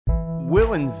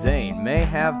Will and Zane may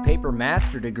have paper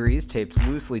master degrees taped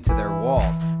loosely to their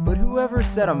walls, but whoever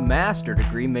said a master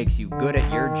degree makes you good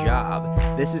at your job?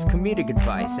 This is comedic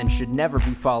advice and should never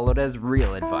be followed as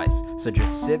real advice, so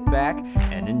just sit back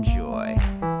and enjoy.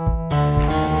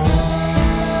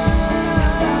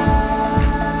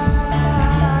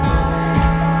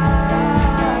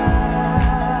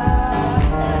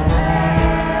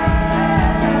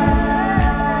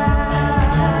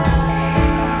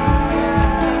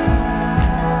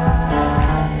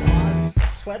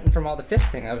 From all the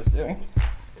fisting I was doing.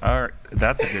 All right,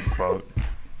 that's a good quote.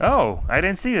 Oh, I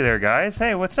didn't see you there, guys.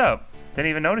 Hey, what's up? Didn't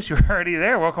even notice you were already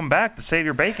there. Welcome back to Save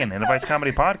Your Bacon, an advice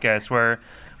comedy podcast where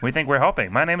we think we're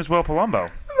helping. My name is Will Palumbo. My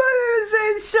name is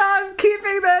Zane Shaw. I'm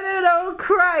keeping that in. Oh,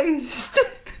 Christ.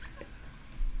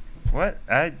 What?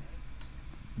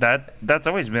 That's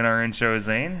always been our intro,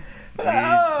 Zane.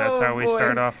 That's how we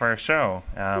start off our show.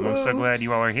 I'm so glad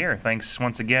you all are here. Thanks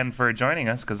once again for joining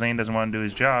us, because Zane doesn't want to do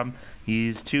his job.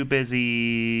 He's too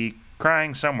busy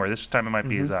crying somewhere. This time it might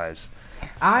be his eyes.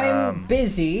 I'm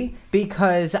busy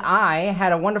because I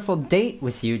had a wonderful date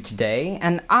with you today,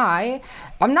 and I'm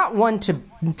not one to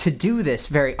do this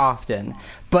very often,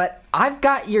 but I've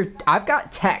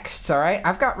got texts, all right?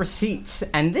 I've got receipts,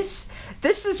 and this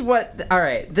is what, all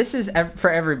right, this is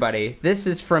for everybody. This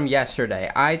is from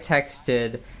yesterday. I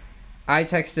texted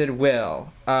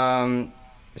Will.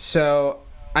 So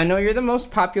I know you're the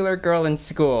most popular girl in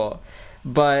school,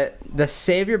 but the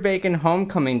Save Your Bacon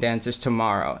homecoming dance is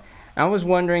tomorrow. I was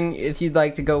wondering if you'd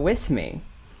like to go with me.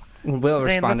 Will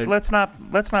Zane, responded, let's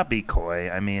not be coy.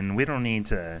 I mean, we don't need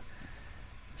to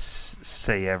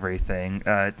say everything.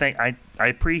 I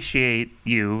appreciate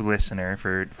you, listener,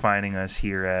 for finding us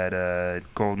here at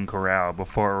Golden Corral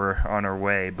before we're on our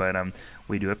way, but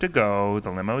we do have to go. The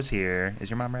limo's here. Is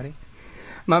your mom ready?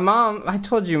 My mom, I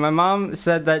told you, my mom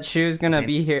said that she was going to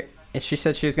be here. She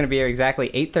said she was going to be here exactly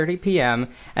 8:30 p.m.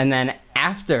 And then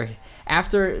after,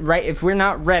 right, if we're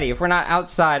not ready, if we're not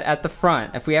outside at the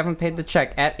front, if we haven't paid the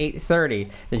check at 8:30,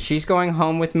 then she's going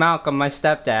home with Malcolm, my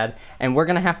stepdad, and we're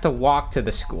going to have to walk to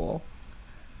the school.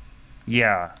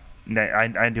 Yeah,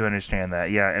 I do understand that.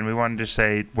 Yeah, and we wanted to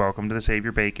say welcome to the Save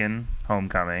Your Bacon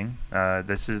homecoming.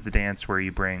 This is the dance where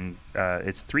you bring,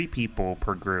 it's 3 people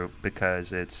per group,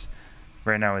 because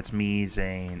right now it's me,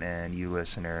 Zane, and you,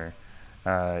 listener,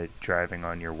 driving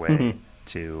on your way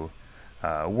to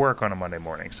work on a Monday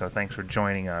morning. So thanks for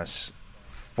joining us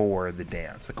for the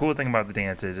dance. The cool thing about the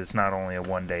dance is it's not only a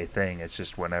one-day thing, it's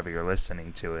just whenever you're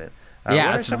listening to it.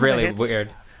 Yeah, it's really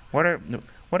weird. What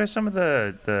are some of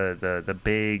the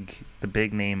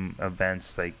big name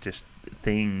events, like just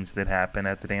things that happen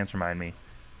at the dance? Remind me.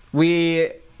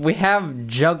 We have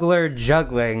juggler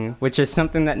juggling, which is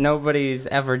something that nobody's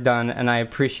ever done, and I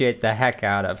appreciate the heck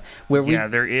out of.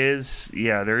 There is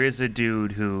a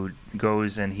dude who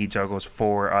goes and he juggles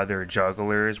 4 other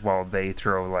jugglers while they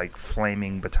throw like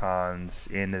flaming batons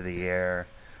into the air.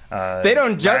 They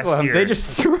don't juggle them; they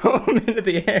just throw them into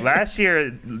the air. Last year,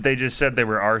 they just said they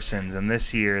were arsons, and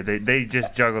this year they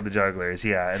just juggle the jugglers.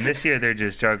 Yeah, and this year they're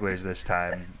just jugglers this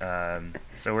time.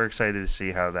 So we're excited to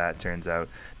see how that turns out.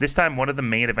 This time, one of the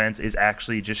main events is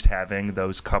actually just having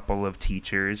those couple of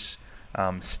teachers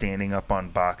standing up on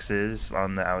boxes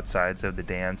on the outsides of the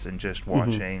dance and just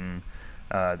watching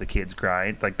the kids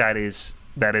grind. Like that is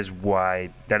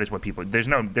what people. There's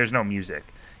no music.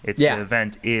 The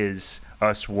event is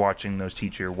us watching those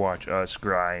teachers watch us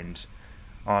grind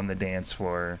on the dance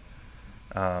floor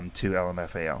to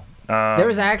LMFAO.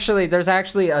 There's actually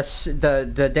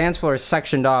the dance floor is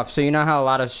sectioned off, so you know how a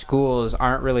lot of schools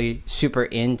aren't really super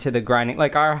into the grinding,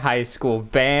 like our high school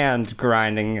band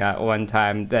grinding at one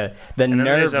time. The and then nerve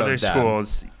there's of other them.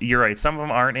 schools. You're right. Some of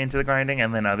them aren't into the grinding,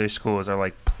 and then other schools are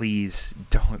like, please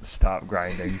don't stop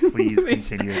grinding. Please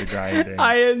continue the grinding.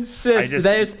 I insist.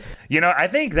 I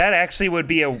think that actually would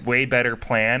be a way better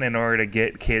plan in order to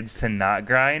get kids to not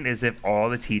grind, is if all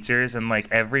the teachers and like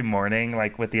every morning,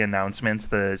 like with the announcements,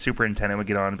 the superintendent would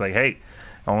get on and be like, hey,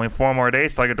 only 4 more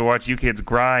days till I get to watch you kids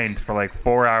grind for like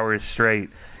 4 hours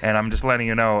straight. And I'm just letting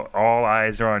you know, all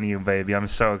eyes are on you, baby. I'm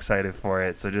so excited for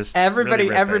it. So just everybody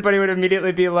would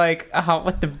immediately be like, "Oh,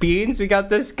 what the beans? We got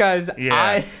this guy's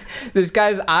eye. This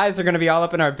guy's eyes are gonna be all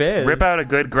up in our biz." Rip out a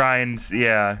good grind,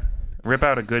 yeah. Rip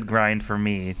out a good grind for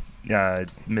me,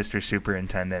 Mr.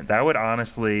 Superintendent. That would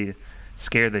honestly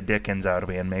scare the dickens out of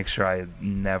me and make sure I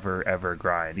never ever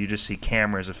grind. You just see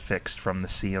cameras affixed from the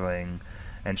ceiling,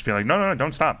 and just be like, no,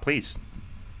 don't stop, please,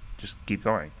 just keep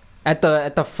going. At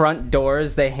the front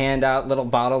doors, they hand out little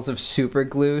bottles of super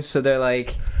glue, so they're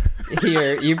like,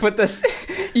 Here, you put this.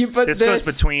 You put this. This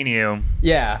goes between you.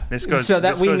 Yeah. This goes so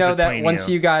that this we goes know that between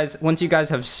once you guys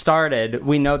have started,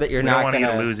 we know that you're we not don't want gonna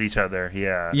you to lose each other.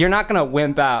 Yeah. You're not gonna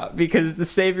wimp out because the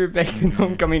Save Your Bacon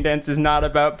homecoming dance is not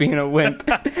about being a wimp.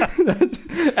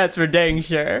 that's for dang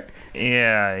sure.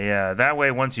 Yeah. That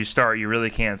way, once you start, you really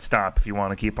can't stop if you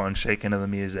want to keep on shaking to the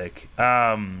music.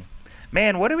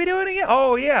 Man, what are we doing again?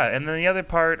 Oh yeah, and then the other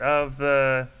part of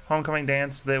the homecoming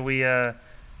dance that we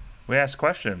asked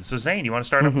questions. So Zane, you want to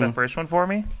start up with that first one for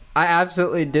me? I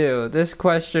absolutely do. This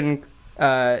question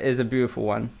is a beautiful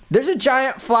one. There's a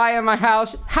giant fly in my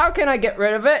house. How can I get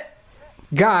rid of it?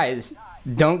 Guys,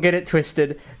 don't get it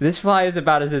twisted. This fly is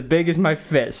about as big as my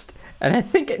fist, and I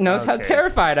think it knows how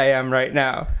terrified I am right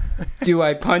now. Do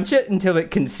I punch it until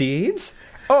it concedes?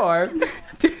 Or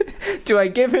do I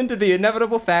give in to the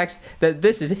inevitable fact that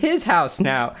this is his house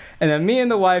now, and that me and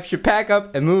the wife should pack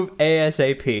up and move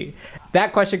ASAP?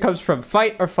 That question comes from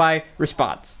Fight or Fly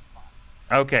response.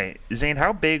 Okay, Zane,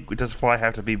 how big does a fly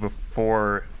have to be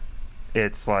before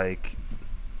it's like,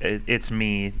 it's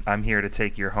me, I'm here to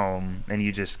take your home, and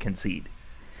you just concede?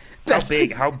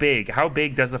 How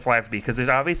big does the fly have to be? Because there's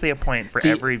obviously a point for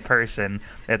every person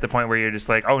at the point where you're just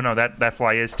like, oh no, that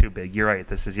fly is too big. You're right,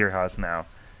 this is your house now.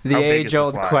 The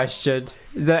age-old question.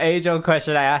 The age-old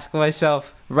question I ask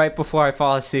myself right before I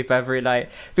fall asleep every night.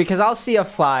 Because I'll see a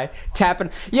fly tapping.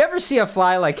 You ever see a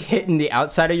fly like hitting the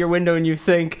outside of your window and you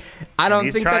think, I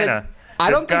don't think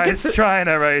it's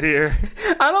China right here.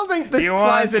 I don't think this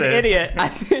fly's an idiot.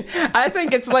 I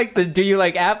think it's like the do you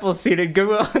like Appleseed and Good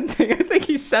Will Hunting. I think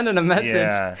he's sending a message.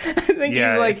 Yeah. I think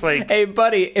he's like, hey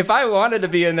buddy, if I wanted to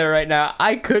be in there right now,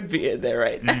 I could be in there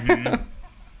right now.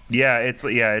 Yeah,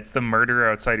 it's the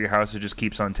murderer outside your house who just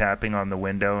keeps on tapping on the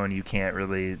window and you can't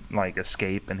really like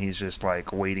escape, and he's just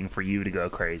like waiting for you to go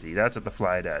crazy. That's what the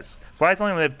fly does. Flies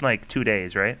only live like 2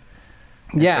 days, right?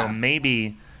 Yeah. So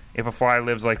maybe if a fly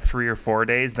lives like 3 or 4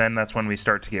 days, then that's when we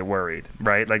start to get worried,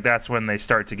 right? Like that's when they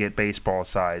start to get baseball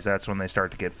size. That's when they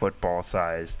start to get football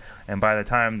size. And by the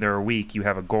time they're a week, you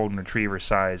have a golden retriever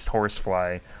sized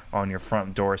horsefly on your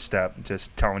front doorstep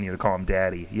just telling you to call him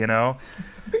daddy, you know?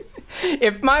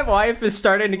 If my wife is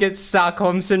starting to get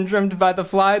Stockholm syndromed by the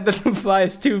fly, then the fly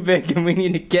is too big and we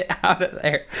need to get out of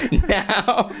there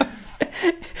now.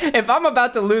 If I'm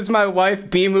about to lose my wife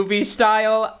B-movie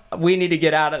style, we need to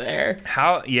get out of there.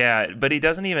 But he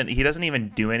doesn't even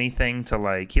do anything to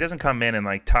like, he doesn't come in and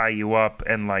like tie you up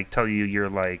and like tell you you're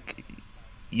like,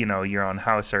 you know, you're on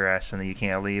house arrest and that you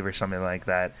can't leave or something like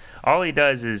that. All he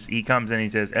does is he comes in and he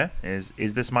says,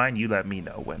 is this mine? You let me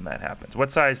know when that happens.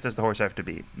 What size does the horse have to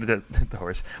be? The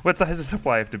horse. What size does the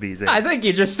fly have to be, Zane? I think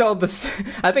you just sold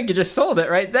it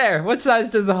right there. What size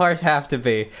does the horse have to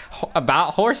be?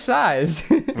 About horse size.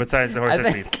 What size does the horse have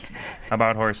to be?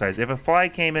 About horse size. If a fly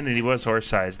came in and he was horse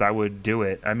sized, I would do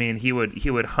it. I mean, he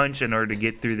would hunch in order to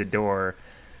get through the door.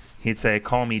 He'd say,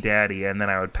 call me daddy, and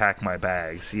then I would pack my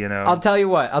bags, you know? I'll tell you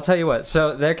what.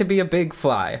 So there could be a big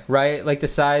fly, right? Like the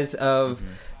size of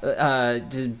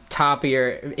the top of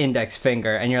your index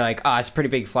finger, and you're like, oh, it's a pretty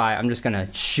big fly. I'm just going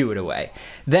to shoo it away.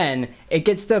 Then it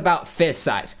gets to about fist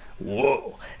size.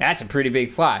 Whoa, that's a pretty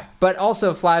big fly. But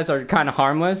also flies are kind of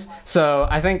harmless, so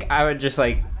I think I would just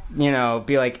like, you know,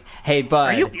 be like, hey,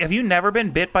 bud. Have you never been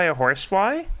bit by a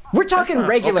horsefly? We're talking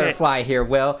regular fly here,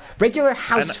 Will. Regular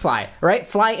house fly, right?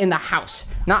 Fly in the house,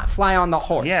 not fly on the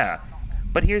horse. Yeah.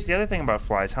 But here's the other thing about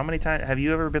flies. How many times have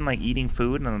you ever been like eating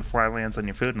food and then the fly lands on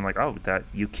your food and like, oh, that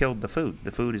you killed the food.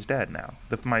 The food is dead now.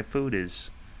 My food is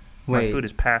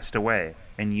passed away,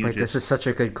 and you just this is such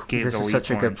a good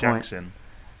point.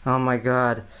 Oh my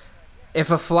god.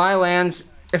 If a fly lands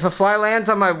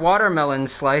on my watermelon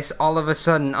slice, all of a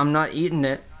sudden I'm not eating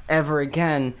it ever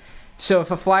again. So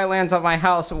if a fly lands on my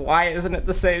house, why isn't it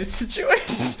the same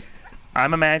situation?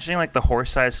 I'm imagining like the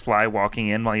horse-sized fly walking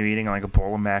in while you're eating like a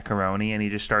bowl of macaroni, and he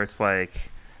just starts like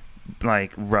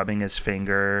rubbing his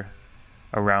finger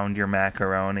around your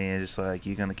macaroni, and just like,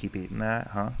 you gonna keep eating that,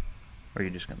 huh? Or are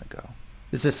you just gonna go?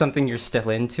 Is this something you're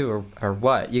still into, or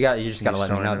what? You just gotta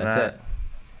let me know. That's it.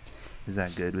 Is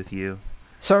that good with you?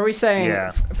 So are we saying,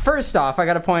 first off, I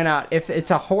got to point out, if it's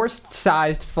a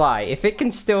horse-sized fly, if it can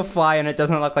still fly and it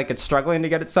doesn't look like it's struggling to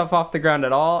get itself off the ground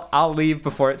at all, I'll leave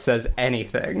before it says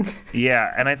anything.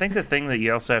 Yeah, and I think the thing that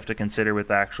you also have to consider with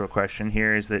the actual question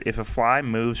here is that if a fly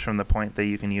moves from the point that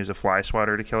you can use a fly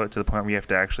swatter to kill it to the point where you have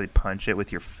to actually punch it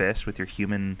with your fist, with your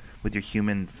human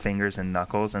fingers and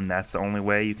knuckles, and that's the only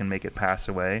way you can make it pass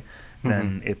away,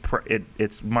 then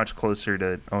it's much closer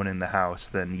to owning the house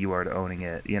than you are to owning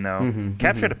it, you know?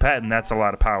 Captured a pet, and that's a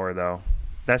lot of power, though.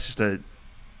 That's just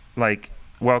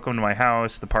welcome to my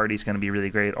house, the party's going to be really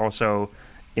great. Also,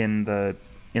 in the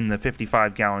in the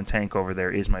 55-gallon tank over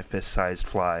there is my fist-sized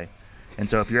fly. And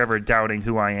so if you're ever doubting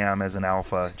who I am as an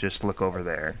alpha, just look over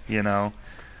there, you know?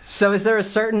 So is there a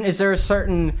certain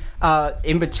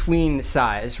in between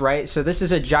size, right? So this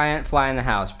is a giant fly in the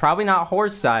house, probably not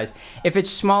horse size. If it's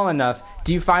small enough,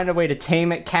 do you find a way to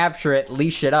tame it, capture it,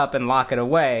 leash it up, and lock it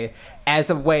away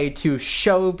as a way to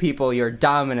show people your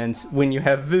dominance when you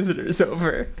have visitors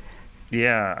over?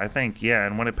 Yeah, I think,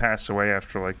 and when it passes away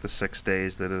after like the 6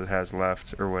 days that it has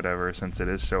left or whatever, since it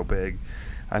is so big,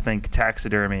 I think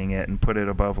taxidermying it and put it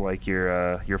above like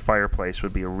your fireplace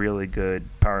would be a really good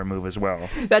power move as well.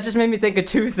 That just made me think of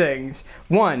two things.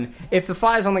 One, if the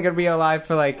fly's only going to be alive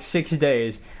for like 6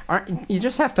 days, you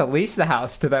just have to lease the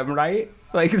house to them, right?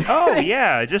 Like, oh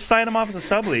yeah, just sign them off as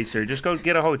a subleaser. Just go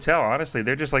get a hotel. Honestly,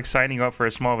 they're just like signing up for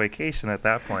a small vacation at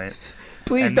that point.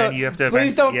 Please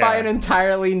don't buy an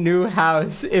entirely new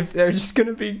house if they're just going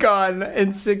to be gone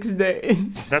in 6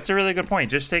 days. That's a really good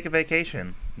point. Just take a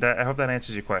vacation. I hope that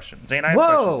answers your question. Zane, I have a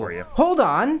question for you. Hold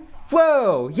on.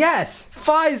 Whoa, yes.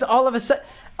 Flies all of a sudden...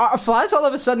 Are flies all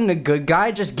of a sudden a good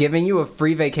guy just giving you a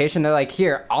free vacation? They're like,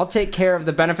 here, I'll take care of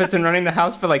the benefits and running the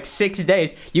house for like 6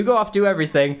 days. You go off, do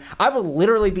everything. I will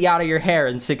literally be out of your hair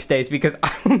in 6 days because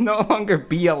I will no longer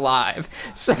be alive.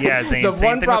 So yeah, Zane, the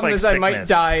one problem is I might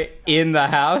die in the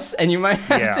house, and you might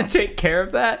have to take care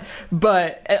of that.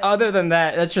 But other than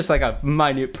that, that's just like a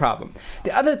minute problem.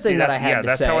 The other thing that I had to say...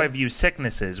 that's how I view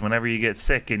sicknesses. Whenever you get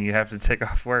sick and you have to take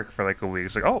off work for like a week,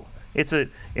 it's like, oh... It's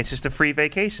just a free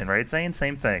vacation, right? Saying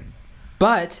same thing.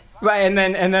 But right, and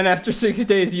then after 6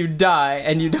 days you die,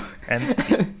 and you don't.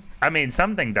 And I mean,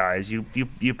 something dies. You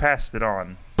passed it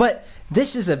on. But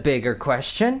this is a bigger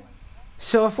question.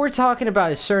 So if we're talking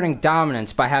about asserting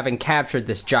dominance by having captured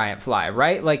this giant fly,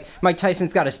 right? Like Mike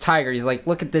Tyson's got his tiger. He's like,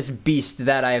 look at this beast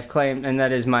that I have claimed and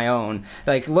that is my own.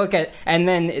 Like, look at, and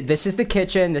then this is the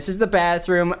kitchen. This is the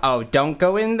bathroom. Oh, don't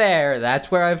go in there. That's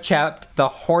where I've trapped the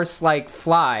horse-like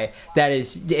fly that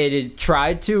it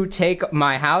tried to take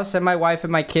my house and my wife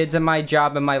and my kids and my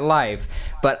job and my life.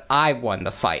 But I won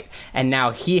the fight. And now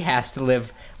he has to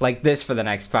live like this for the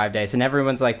next 5 days, and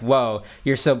everyone's like, whoa,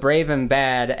 you're so brave and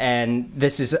bad, and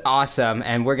this is awesome,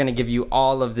 and we're gonna give you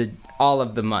all of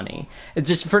the money. It's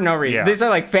just for no reason. These are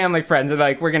like family friends, and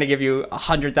like, we're gonna give you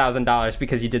 $100,000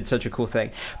 because you did such a cool thing.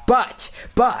 But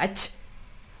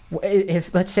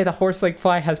if, let's say, the horse-like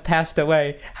fly has passed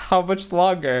away, how much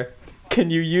longer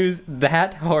can you use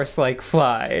that horse-like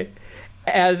fly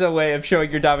as a way of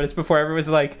showing your dominance before everyone's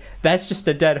like, that's just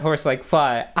a dead horse-like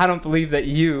fly? I don't believe that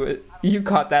you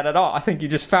caught that at all. I think you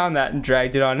just found that and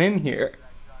dragged it on in here.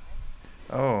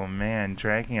 Oh man,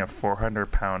 dragging a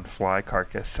 400-pound fly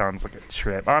carcass sounds like a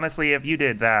trip. Honestly, if you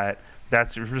did that,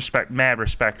 that's mad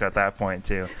respect at that point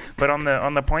too. But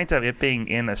on the point of it being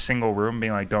in a single room,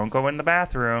 being like, don't go in the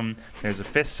bathroom, there's a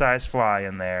fist-sized fly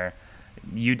in there.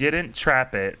 You didn't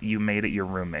trap it, you made it your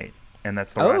roommate. And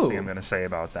that's the last thing I'm going to say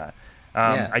about that.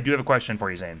 I do have a question for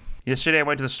you, Zane. Yesterday I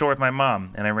went to the store with my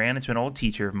mom, and I ran into an old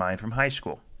teacher of mine from high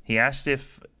school. He asked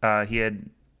if he had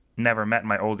never met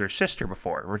my older sister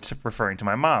before, referring to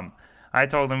my mom. I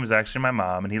told him it was actually my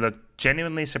mom, and he looked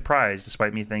genuinely surprised,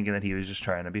 despite me thinking that he was just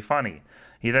trying to be funny.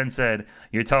 He then said,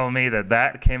 "You're telling me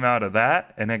that came out of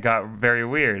that?" And it got very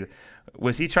weird.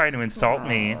 Was he trying to insult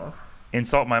me,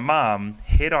 insult my mom,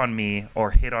 hit on me,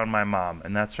 or hit on my mom?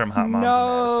 And that's from Hot Moms in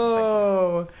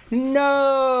Madison.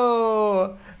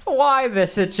 No! Why the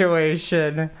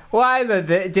situation? Why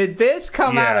did this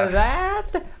come out of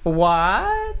that?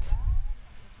 What?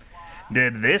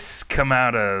 Did this come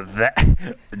out of that?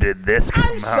 Did this come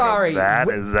out of that?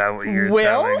 Is that what you're telling me?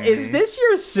 Will, is this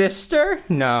your sister?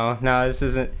 No, this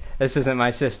isn't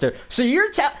my sister. So you're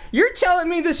telling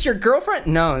me this is your girlfriend?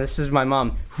 No, this is my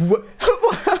mom.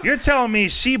 You're telling me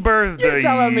she birthed you?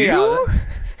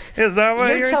 Is that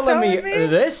what you're telling me?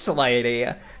 This lady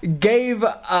gave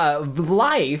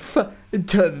life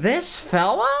to this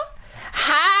fella?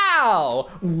 How?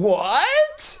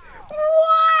 What?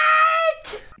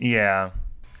 Yeah,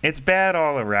 it's bad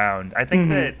all around. I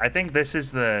think this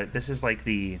is the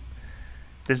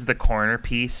corner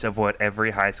piece of what every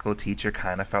high school teacher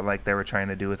kind of felt like they were trying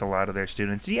to do with a lot of their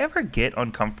students. Do you ever get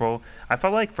uncomfortable? I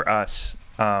felt like for us,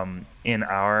 in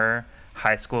our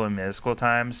high school and middle school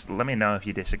times, let me know if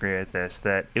you disagree with this,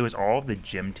 that it was all of the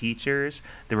gym teachers.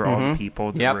 They were all the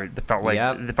people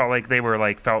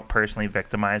that felt personally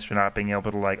victimized for not being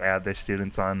able to like add their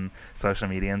students on social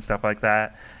media and stuff like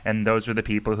that. And those were the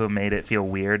people who made it feel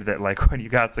weird that like when you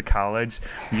got to college,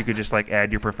 you could just like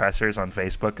add your professors on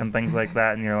Facebook and things like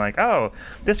that. And you're like, oh,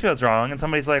 this feels wrong. And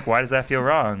somebody's like, why does that feel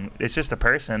wrong? It's just a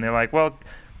person. They're like, well,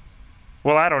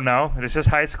 I don't know. It's just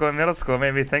high school and middle school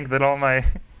made me think that all my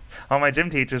all my gym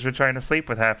teachers were trying to sleep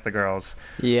with half the girls.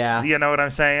 Yeah. You know what I'm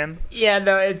saying? Yeah,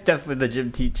 no, it's definitely the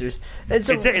gym teachers.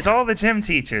 It's all the gym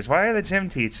teachers. Why are the gym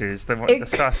teachers the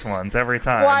sus ones every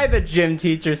time? Why the gym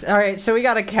teachers? All right, so we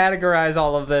got to categorize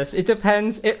all of this. It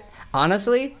depends.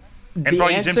 Honestly, and for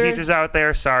all you gym teachers out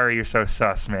there, sorry you're so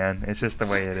sus, man. It's just the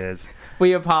way it is.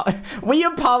 We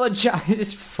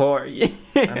apologize for you.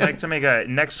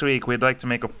 Next week, we'd like to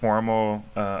make a formal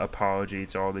apology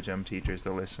to all the gym teachers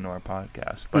that listen to our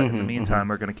podcast. But in the meantime,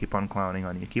 we're going to keep on clowning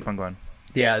on you. Keep on going.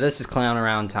 Yeah, this is clown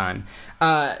around time.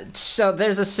 So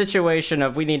there's a situation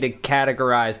of we need to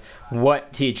categorize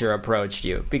what teacher approached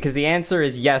you. Because the answer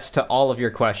is yes to all of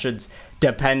your questions,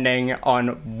 depending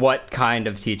on what kind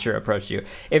of teacher approached you.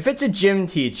 If it's a gym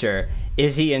teacher,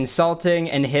 is he insulting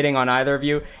and hitting on either of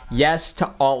you? Yes to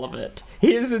all of it.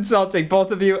 He is insulting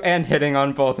both of you and hitting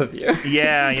on both of you.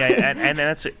 Yeah, and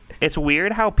it's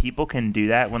weird how people can do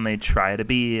that when they try to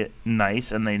be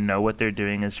nice and they know what they're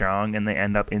doing is wrong and they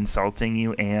end up insulting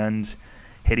you and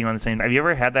hitting on the same. Have you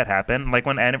ever had that happen? Like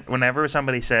whenever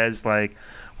somebody says like,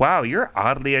 "Wow, you're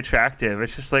oddly attractive,"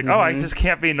 it's just like, "Oh, I just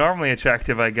can't be normally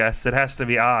attractive. I guess it has to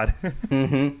be odd."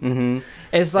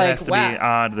 It's like, it has to be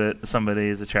odd that somebody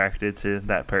is attracted to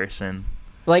that person.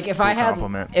 Like if I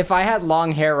had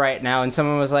long hair right now and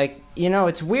someone was like,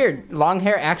 it's weird, long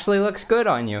hair actually looks good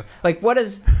on you. Like what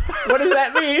does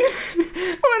that mean?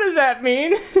 What does that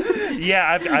mean?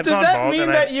 Yeah, I've does that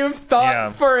mean that you've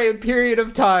thought for a period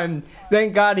of time?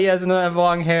 Thank God he doesn't have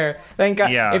long hair. Thank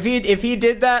God. Yeah. If he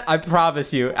did that, I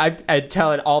promise you, I'd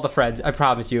tell it all the friends. I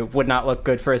promise you, it would not look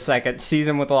good for a second. Sees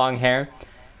him with long hair.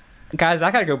 Guys, I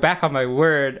gotta go back on my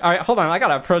word. All right, hold on. I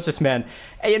gotta approach this man.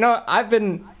 Hey,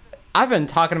 I've been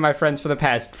talking to my friends for the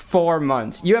past 4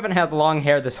 months. You haven't had long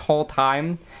hair this whole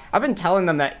time. I've been telling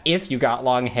them that if you got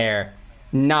long hair,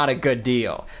 not a good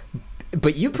deal.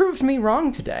 But you proved me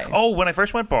wrong today. Oh, when I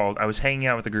first went bald, I was hanging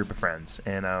out with a group of friends,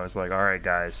 and I was like, all right,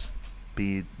 guys,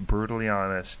 be brutally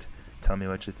honest. Tell me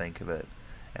what you think of it.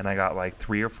 And I got like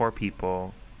 3 or 4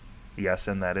 people. Yes,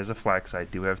 and that is a flex. I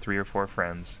do have 3 or 4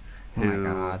 friends oh my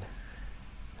God.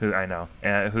 Who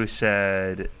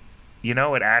said,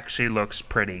 it actually looks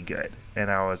pretty good.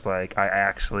 And I was like, I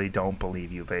actually don't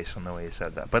believe you based on the way you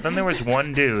said that. But then there was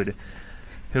one dude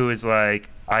who was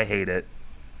like, I hate it.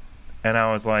 And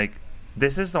I was like,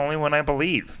 this is the only one I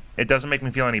believe. It doesn't make me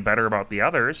feel any better about the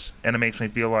others. And it makes me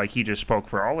feel like he just spoke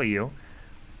for all of you.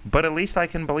 But at least I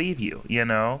can believe you,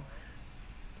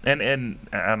 And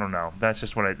I don't know. That's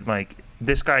just what I like.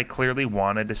 This guy clearly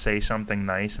wanted to say something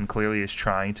nice and clearly is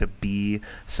trying to be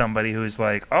somebody who's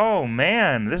like, oh,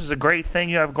 man, this is a great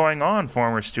thing you have going on,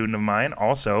 former student of mine.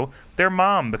 Also, their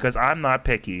mom, because I'm not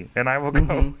picky, and I will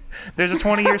go. There's a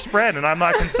 20-year spread, and I'm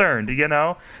not concerned, You've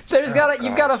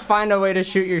got to find a way to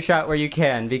shoot your shot where you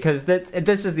can, because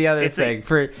this is the other thing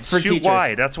for shoot teachers.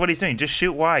 Wide. That's what he's doing. Just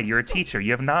shoot wide. You're a teacher.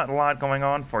 You have not a lot going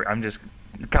on for you.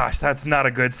 Gosh, that's not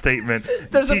a good statement.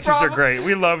 Teachers are great.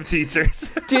 We love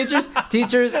teachers. Teachers,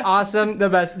 awesome, the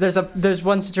best. There's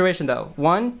one situation though.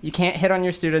 One, you can't hit on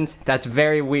your students. That's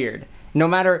very weird. No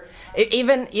matter,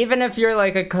 even if you're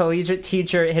like a collegiate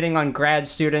teacher hitting on grad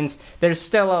students, there's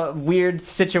still a weird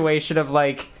situation of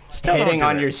like hitting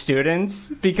on your students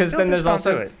because then there's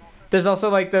also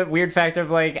like the weird factor of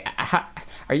like.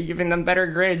 Are you giving them better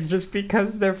grades just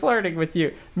because they're flirting with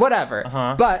you? Whatever.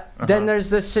 Then there's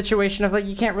this situation of like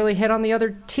you can't really hit on the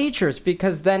other teachers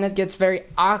because then it gets very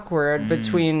awkward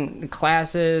between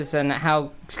classes and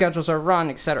how schedules are run,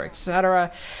 et cetera, et cetera.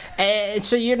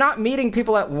 So you're not meeting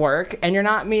people at work and you're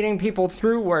not meeting people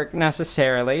through work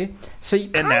necessarily. So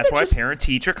that's why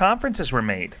parent-teacher conferences were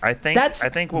made. I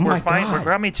think what we're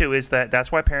coming to is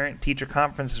that's why parent-teacher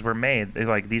conferences were made. They're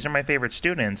like, these are my favorite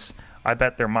students. I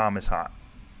bet their mom is hot.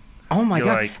 Oh my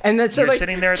God! And then you're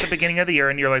sitting there at the beginning of the year,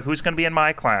 and you're like, "Who's going to be in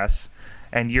my class?"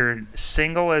 And you're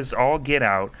single as all get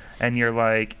out, and you're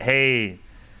like, "Hey,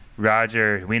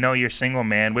 Roger, we know you're single,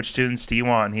 man. Which students do you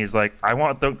want?" And he's like, "I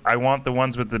want the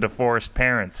ones with the divorced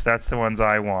parents. That's the ones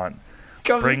I want.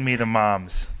 Bring me the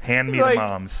moms. Hand me the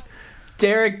moms."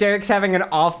 Derek's having an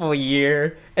awful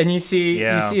year, and you see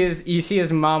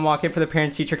his mom walk in for the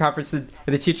parent teacher conference, and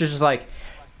the teacher's just like,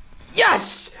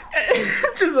 yes.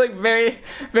 Just like very,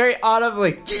 very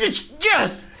audibly,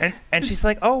 yes. And she's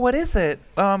like, "Oh, what is it?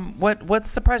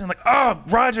 What's the prize?" I'm like, "Oh,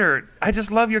 Roger, I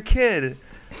just love your kid.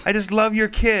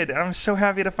 I'm so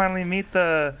happy to finally meet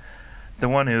the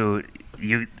one who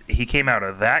he came out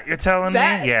of that. You're telling me,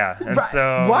 yeah." And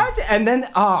so what? And then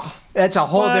that's a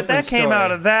whole different story. That came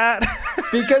out of that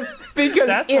because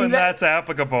that's that's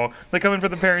applicable. They come in for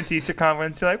the parent teacher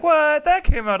conference. You're like, "What? That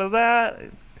came out of that."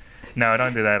 No,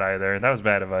 don't do that either. That was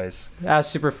bad advice. That's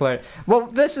super flirty. Well,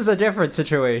 this is a different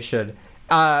situation.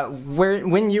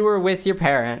 When you were with your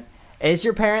parent, is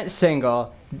your parent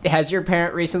single? Has your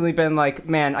parent recently been like,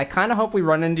 man, I kind of hope we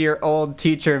run into your old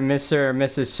teacher, Mr. or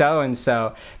Mrs.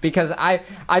 So-and-so, because I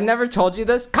never told you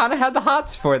this, kind of had the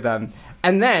hots for them.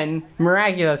 And then,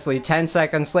 miraculously, 10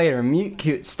 seconds later, mute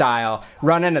cute style,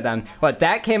 run into them. What,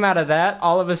 that came out of that?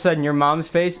 All of a sudden, your mom's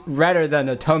face, redder than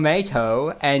a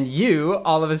tomato, and you,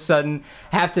 all of a sudden,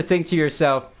 have to think to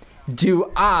yourself,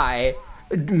 do I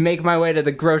make my way to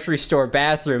the grocery store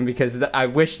bathroom, because I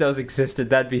wish those existed.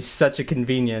 That'd be such a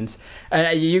convenience.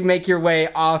 You make your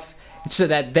way off so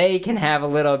that they can have a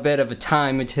little bit of a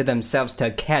time to themselves to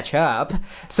catch up,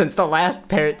 since the last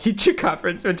parent-teacher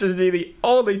conference, which would be the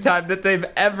only time that they've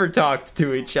ever talked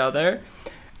to each other.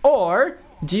 Or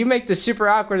do you make the super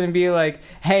awkward and be like,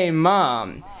 hey,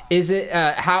 Mom, is it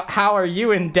how are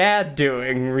you and Dad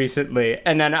doing recently?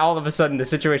 And then all of a sudden the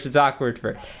situation's awkward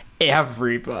for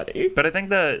everybody. But I think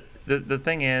the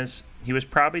thing is, he was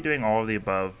probably doing all of the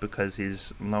above because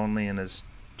he's lonely and is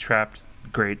trapped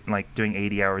like doing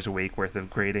 80 hours a week worth of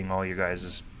grading all your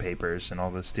guys' papers and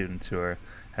all the students who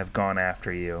have gone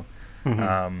after you.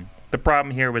 Mm-hmm. The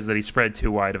problem here was that he spread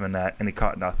too wide of a net and he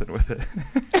caught nothing with it.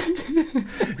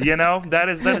 You know, that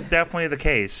is definitely the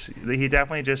case. He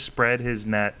definitely just spread his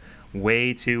net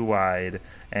way too wide,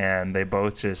 and they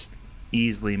both just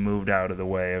easily moved out of the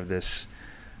way of this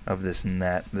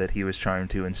net that he was trying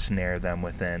to ensnare them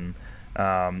within.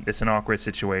 It's an awkward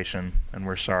situation, and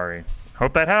we're sorry.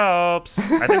 Hope that helps.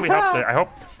 I think we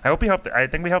helped. I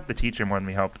think we helped the teacher more than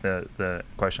we helped the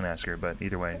question asker. But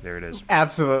either way, there it is.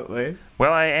 Absolutely.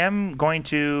 Well, I am going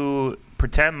to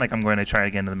pretend like I'm going to try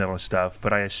to get into the middle of stuff,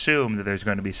 but I assume that there's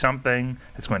going to be something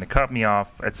that's going to cut me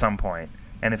off at some point.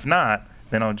 And if not,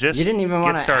 then I'll just you didn't even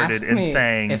want get to started ask in me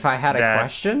saying if I had that, a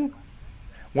question.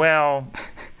 Well,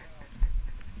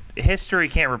 history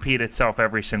can't repeat itself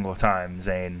every single time,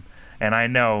 Zane. And I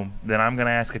know that I'm going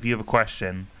to ask if you have a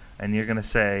question, and you're going to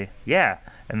say, yeah.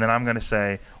 And then I'm going to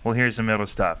say, well, here's the middle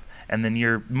stuff. And then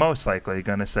you're most likely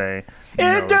going to say,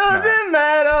 it doesn't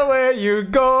matter where you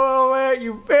go or where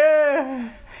you've been.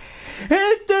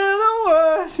 It's still the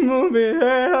worst movie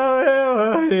that I've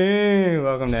ever seen.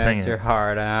 Welcome to Act Your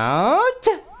Heart Out,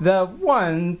 the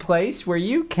one place where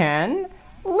you can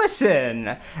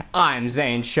listen. I'm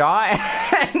Zane Shaw,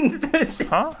 and this is...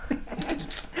 Huh?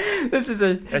 This is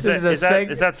a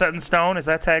is that set in stone? Is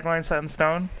that tagline set in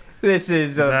stone? This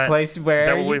is a place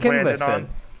where you can listen.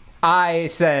 I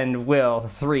send Will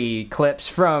 3 clips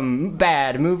from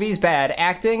bad movies, bad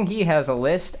acting. He has a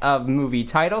list of movie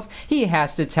titles. He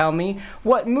has to tell me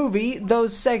what movie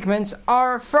those segments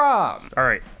are from. All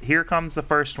right, here comes the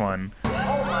first one. Oh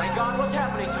my God, what's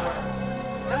happening to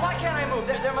her? Then why can't I move?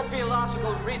 There must be a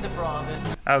logical reason for all of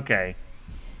this.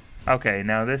 Okay,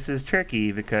 now this is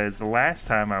tricky because the last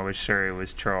time I was sure it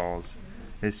was Trolls,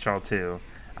 it's Troll 2,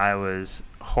 I was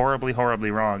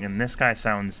horribly wrong, and this guy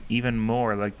sounds even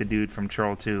more like the dude from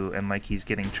Troll 2 and like he's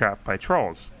getting trapped by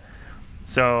trolls.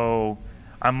 So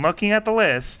I'm looking at the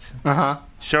list.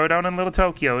 Showdown in Little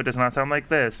Tokyo. It does not sound like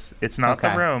this. It's not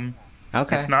The Room.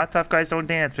 Okay. It's not Tough Guys Don't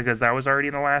Dance because that was already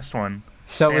in the last one.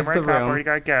 So was The Samurai Cop Room. already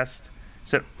got guessed.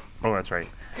 So, oh, that's right.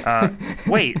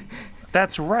 Wait.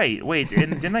 That's right. Wait,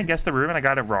 didn't I guess The Room and I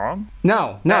got it wrong?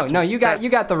 No. You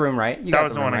got The Room right. That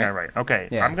was the one I got right. Okay,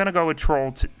 yeah. I'm gonna go with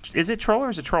Troll 2. Is it Troll or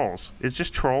is it Trolls? Is it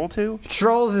just Troll 2?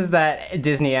 Trolls is that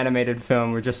Disney animated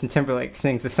film where Justin Timberlake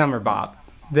sings a summer bop.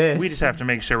 We just have to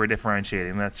make sure we're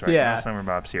differentiating. That's right. Yeah. No summer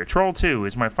bops here. Troll 2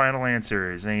 is my final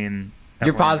answer. Zane.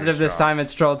 You're positive this time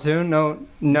it's Troll 2? No,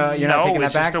 you're not taking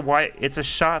that back? It's a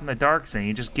shot in the dark, Zane.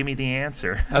 You just give me the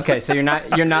answer. Okay, so you're not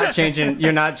changing.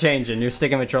 You're not changing. You're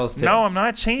sticking with Trolls 2. No, I'm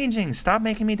not changing. Stop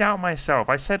making me doubt myself.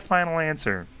 I said final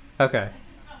answer. Okay.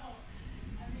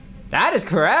 That is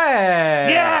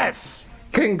correct. Yes!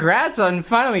 Congrats on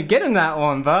finally getting that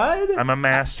one, bud. I'm a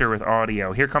master with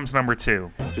audio. Here comes number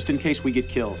 2. Just in case we get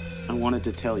killed, I wanted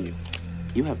to tell you,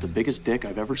 you have the biggest dick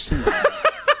I've ever seen.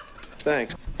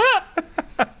 Thanks.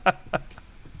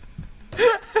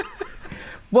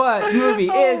 What movie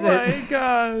is it? Oh my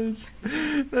gosh,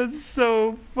 that's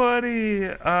so funny.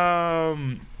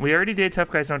 We already did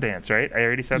Tough Guys Don't Dance, right? I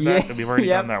already said that. So we've already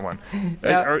done that one.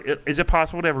 Yep. Is it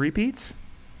possible to have repeats?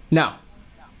 No.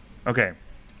 Okay,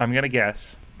 I'm gonna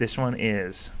guess this one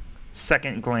is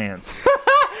Second Glance.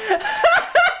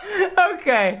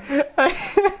 Okay.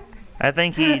 I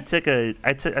think he took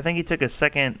a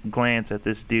second glance at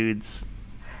this dude's.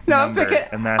 No, number,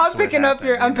 I'm picking up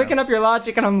your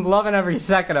logic, and I'm loving every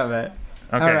second of it.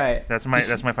 Okay, all right. That's my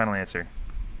final answer.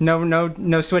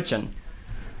 No switching.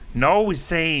 No,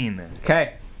 Zane.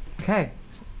 Okay. Okay.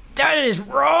 That is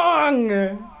wrong!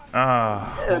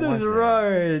 That is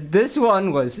wrong. This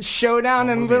one was Showdown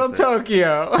in Little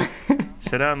Tokyo.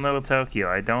 Showdown in Little Tokyo.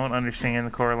 I don't understand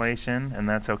the correlation, and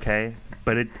that's okay.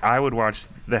 But I would watch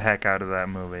the heck out of that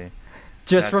movie.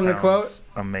 Just from the quote?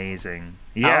 Amazing.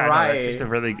 Yeah, all right.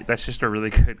 No, that's just a really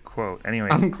good quote.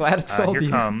 Anyways, I'm glad it sold you.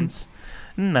 Here comes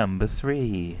number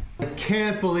 3. I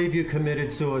can't believe you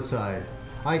committed suicide.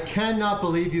 I cannot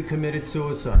believe you committed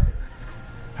suicide.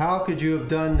 How could you have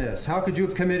done this? How could you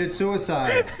have committed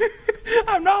suicide?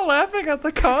 I'm not laughing at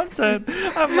the content.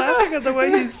 I'm laughing at the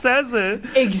way he says it.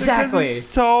 Exactly. Because it's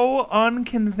so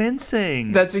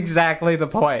unconvincing. That's exactly the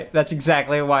point. That's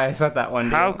exactly why I said that one.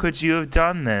 How could you have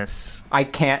done this? I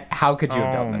can't. How could you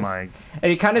have done this? Oh my. And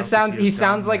he kind of sounds. He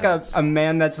sounds like a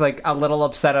man that's like a little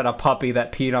upset at a puppy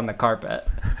that peed on the carpet.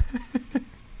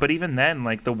 But even then,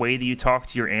 like, the way that you talk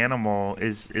to your animal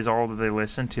is all that they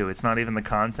listen to. It's not even the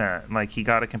content. Like, he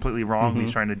got it completely wrong.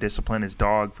 He's trying to discipline his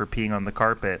dog for peeing on the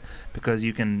carpet because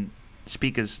you can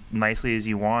speak as nicely as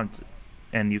you want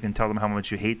and you can tell them how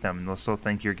much you hate them. And they'll still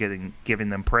think you're giving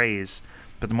them praise.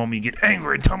 But the moment you get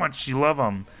angry at how much you love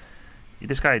them,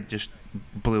 this guy just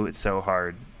blew it so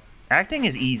hard. Acting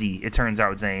is easy, it turns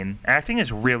out, Zane. Acting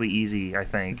is really easy, I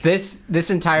think.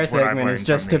 This entire segment is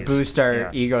just to boost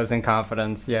our egos and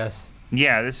confidence, yes.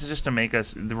 Yeah, this is just to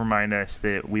remind us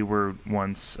that we were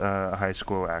once high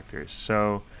school actors.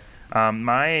 So,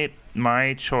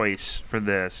 my choice for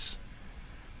this,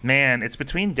 man, it's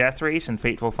between Death Race and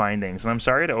Fateful Findings. And I'm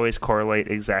sorry to always correlate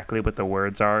exactly what the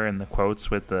words are in the quotes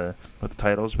with the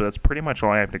titles, but that's pretty much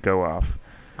all I have to go off.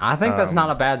 I think that's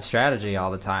not a bad strategy all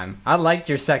the time. I liked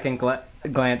your second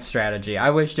glance strategy.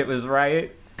 I wished it was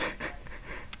right.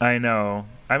 I know.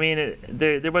 I mean,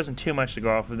 there wasn't too much to go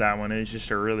off of that one. It was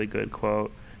just a really good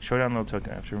quote. Showdown Little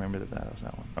Tokyo. I have to remember that was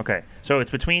that one. Okay, so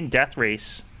it's between Death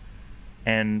Race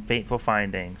and Fateful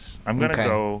Findings. I'm going to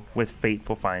go with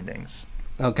Fateful Findings.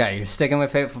 Okay, you're sticking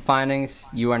with Fateful Findings.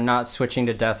 You are not switching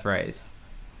to Death Race.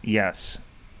 Yes.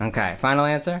 Okay, final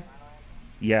answer?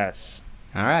 Yes.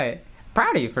 All right.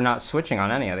 Proud of you for not switching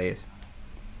on any of these.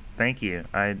 Thank you.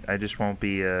 I just won't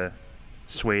be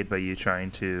swayed by you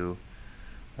trying to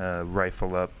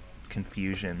rifle up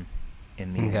confusion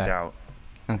in me and doubt.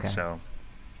 Okay. So,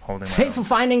 holding my Fateful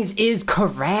Findings is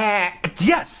correct.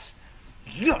 Yes.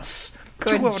 Yes.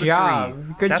 Good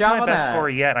job. Good That's job my on best that. score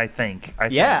yet, I think.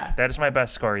 Yeah. That is my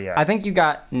best score yet. I think you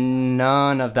got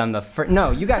none of them the first...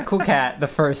 No, you got Cool Cat the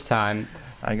first time.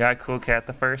 I got Cool Cat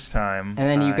the first time. And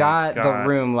then you got The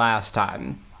Room last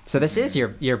time. So this is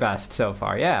your best so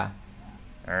far, yeah.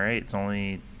 All right, Have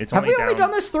we only done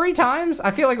this 3 times?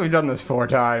 I feel like we've done this 4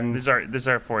 times. This is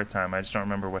our 4th time. I just don't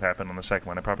remember what happened on the second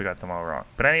one. I probably got them all wrong.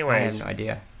 But anyways, I have no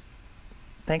idea.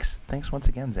 Thanks once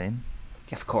again, Zane.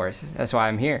 Of course, that's why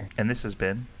I'm here. And this has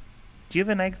been. Do you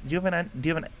have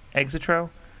an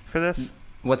exitro for this?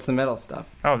 What's the middle stuff?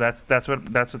 Oh, that's what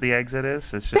the exit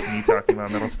is. It's just me talking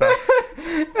about middle stuff.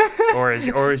 Or is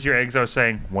your exo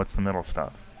saying what's the middle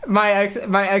stuff? My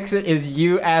exit is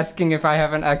you asking if I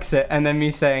have an exit, and then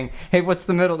me saying, "Hey, what's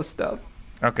the middle stuff?"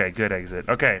 Okay, good exit.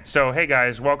 Okay, so hey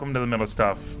guys, welcome to the middle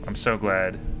stuff. I'm so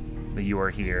glad that you are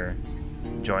here,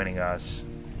 joining us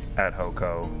at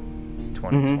Hoco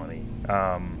 2020.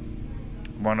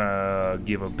 Want to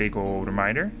give a big old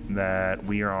reminder that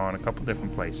we are on a couple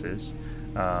different places.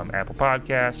 Apple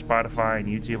Podcasts, Spotify, and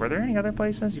YouTube. Are there any other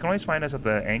places? You can always find us at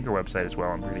the Anchor website as well,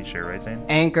 I'm pretty sure, right, Zane?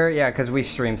 Anchor, yeah, because we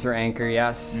stream through Anchor,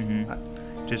 yes.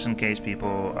 Mm-hmm. Just in case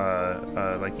people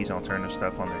like use alternative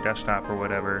stuff on their desktop or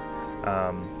whatever.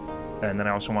 And then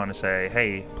I also want to say,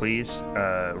 hey, please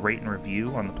rate and review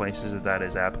on the places that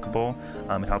is applicable.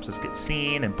 It helps us get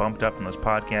seen and bumped up in those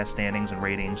podcast standings and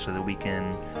ratings so that we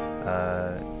can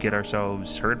get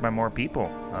ourselves heard by more people.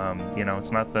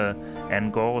 It's not the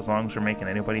end goal. As long as we're making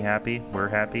anybody happy, we're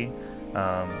happy.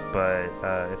 But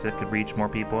if it could reach more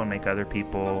people and make other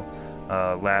people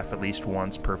laugh at least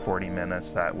once per 40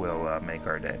 minutes, that will make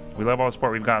our day. We love all the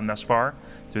support we've gotten thus far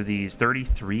through these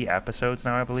 33 episodes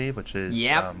now, I believe, which is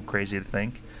crazy to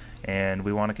think. And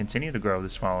we want to continue to grow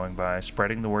this following by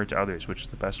spreading the word to others, which is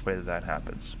the best way that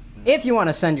happens. If you want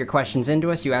to send your questions in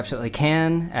to us, you absolutely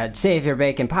can at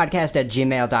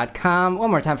saveyourbaconpodcast@gmail.com.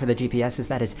 One more time for the GPSs,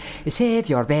 that is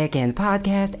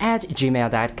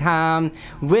saveyourbaconpodcast@gmail.com.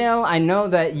 Will, I know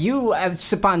that you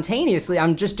spontaneously,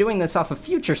 I'm just doing this off a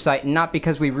future site, not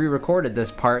because we re-recorded this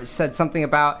part, said something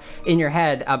about in your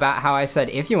head about how I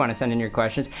said if you want to send in your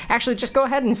questions, actually just go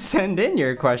ahead and send in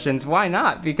your questions. Why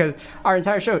not? Because our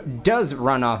entire show does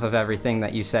run off of everything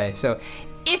that you say. So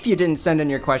if you didn't send in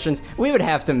your questions, we would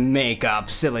have to make up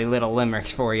silly little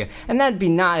limericks for you, and that'd be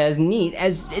not as neat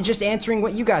as just answering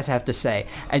what you guys have to say.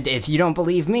 And if you don't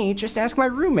believe me, just ask my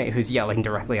roommate who's yelling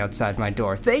directly outside my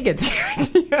door. They get the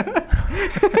idea.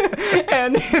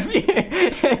 And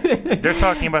they're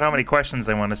talking about how many questions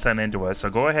they want to send in to us, so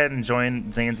go ahead and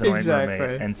join Zane's Annoying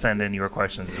Roommate and send in your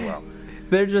questions as well.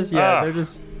 They're just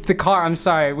the car. I'm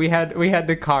sorry, we had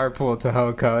the carpool to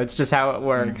Hoco. It's just how it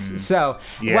works. Mm-hmm. So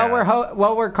while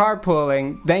we're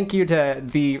carpooling, thank you to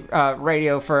the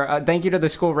radio for thank you to the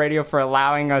school radio for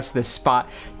allowing us this spot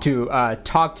to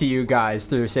talk to you guys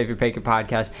through Save Your Bacon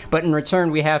podcast. But in return,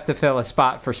 we have to fill a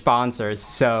spot for sponsors.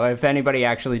 So if anybody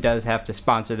actually does have to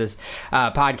sponsor this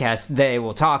podcast, they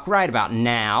will talk right about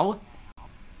now.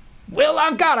 Will,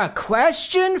 I've got a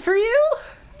question for you.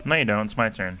 No, you don't. It's my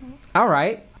turn. All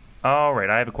right,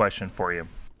 I have a question for you.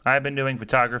 I've been doing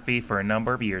photography for a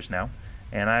number of years now,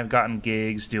 and I've gotten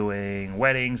gigs doing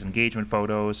weddings, engagement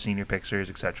photos, senior pictures,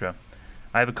 etc.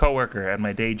 I have a coworker at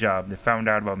my day job that found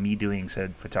out about me doing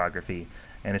said photography,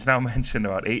 and it's now mentioned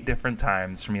about 8 different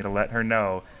times for me to let her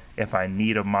know if I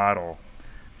need a model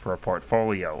for a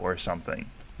portfolio or something.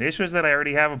 The issue is that I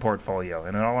already have a portfolio,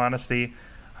 and in all honesty,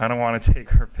 I don't want to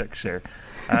take her picture.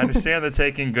 I understand that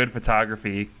taking good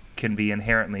photography can be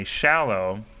inherently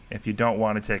shallow if you don't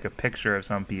want to take a picture of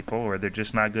some people or they're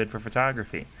just not good for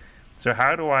photography. So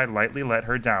how do I lightly let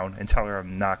her down and tell her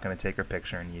I'm not going to take her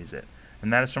picture and use it?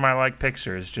 And that is from I like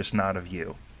pictures, just not of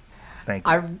you. Thank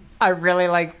you. I really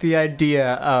like the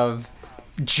idea of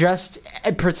just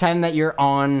pretend that you're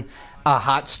on a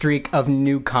hot streak of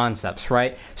new concepts,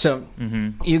 right? So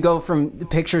you go from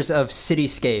pictures of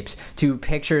cityscapes to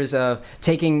pictures of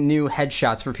taking new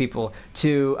headshots for people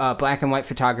to black and white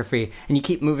photography, and you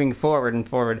keep moving forward and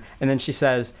forward. And then she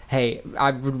says, hey,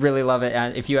 I would really love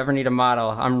it. If you ever need a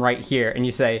model, I'm right here. And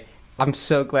you say, I'm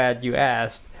so glad you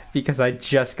asked because I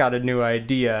just got a new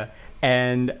idea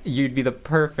and you'd be the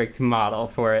perfect model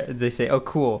for it. They say, oh,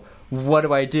 cool. What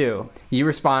do I do? You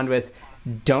respond with,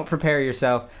 don't prepare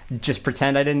yourself. Just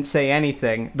pretend I didn't say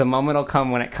anything. The moment will come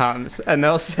when it comes. And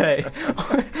they'll say,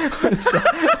 what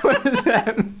does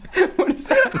that mean?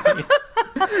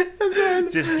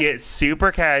 Just get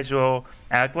super casual,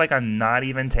 act like I'm not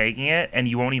even taking it, and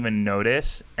you won't even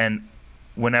notice. And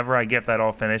whenever I get that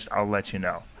all finished, I'll let you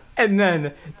know. And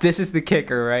then, this is the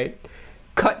kicker, right?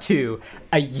 Cut to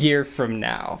a year from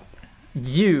now.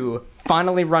 You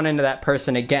finally run into that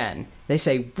person again. They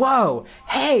say, whoa,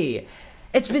 hey,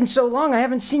 it's been so long, I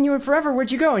haven't seen you in forever.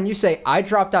 Where'd you go? And you say, I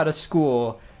dropped out of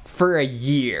school for a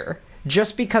year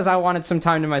just because I wanted some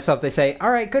time to myself. They say,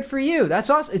 all right, good for you. That's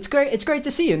awesome. It's great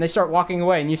to see you. And they start walking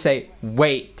away, and you say,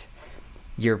 wait,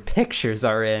 your pictures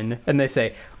are in. And they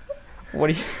say, what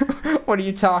are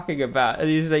you talking about? And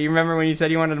you say, you remember when you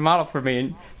said you wanted a model for me?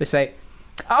 And they say,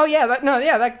 oh yeah,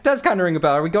 that does kind of ring a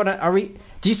bell.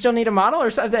 Do you still need a model or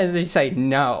something? And they say,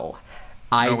 no.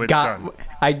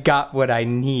 I got what I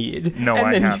need. No,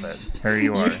 I haven't. Here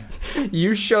you are.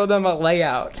 You show them a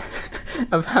layout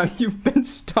of how you've been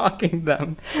stalking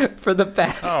them for the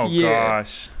past year.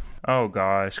 Oh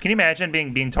gosh. Can you imagine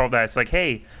being told that? It's like,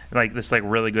 hey, like this like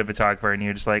really good photographer, and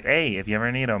you're just like, hey, if you ever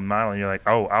need a model, and you're like,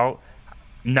 oh,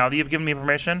 now that you've given me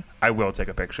permission, I will take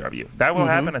a picture of you. That will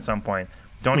happen at some point.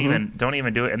 Don't even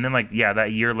do it. And then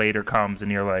that year later comes,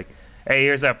 and you're like, hey,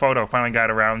 here's that photo. Finally got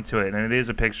around to it, and it is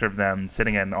a picture of them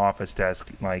sitting at an office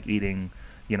desk, like eating,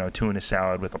 tuna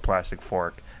salad with a plastic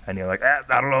fork. And you're like,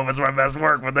 I don't know if it's my best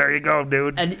work, but there you go,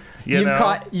 dude. And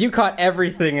you caught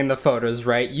everything in the photos,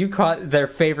 right? You caught their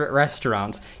favorite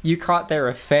restaurants. You caught their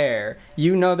affair.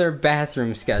 You know their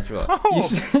bathroom schedule.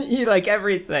 You like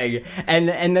everything. And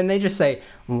then they just say,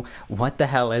 what the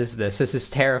hell is this? This is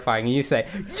terrifying. And you say,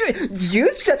 you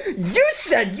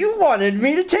said you wanted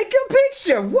me to take your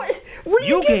picture. What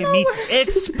you gave me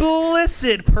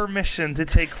explicit permission to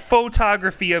take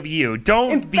photography of you.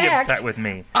 Don't be upset with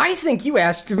me. I think you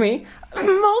asked me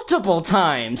multiple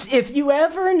times if you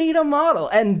ever need a model,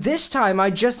 and this time I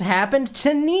just happened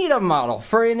to need a model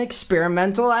for an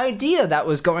experimental idea that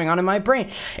was going on in my brain.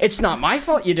 It's not my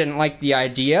fault you didn't like the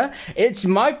idea. It's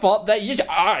my fault that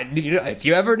if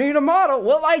you ever need a model,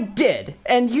 well, I did,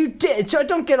 and you did. So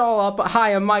don't get all up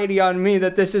high and mighty on me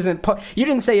that this isn't you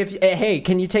didn't say hey,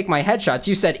 can you take my headshots?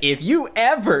 You said if you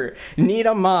ever need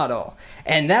a model.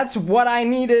 And that's what I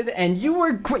needed, and you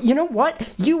were great. You know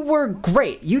what? You were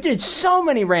great. You did so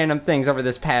many random things over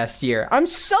this past year. I'm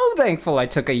so thankful I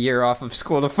took a year off of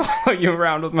school to follow you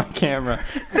around with my camera.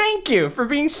 Thank you for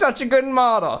being such a good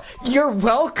model. You're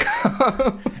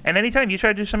welcome. And anytime you try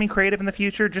to do something creative in the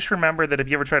future, just remember that if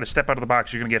you ever try to step out of the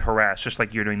box, you're going to get harassed, just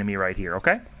like you're doing to me right here,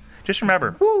 okay? Just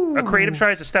remember, a creative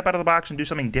tries to step out of the box and do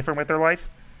something different with their life,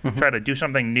 try to do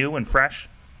something new and fresh.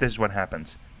 This is what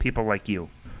happens. People like you.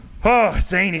 Oh,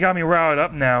 Zane, you got me riled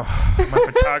up now. My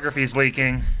photography's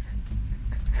leaking.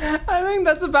 I think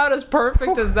that's about as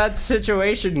perfect as that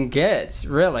situation gets,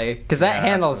 really, because that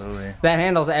handles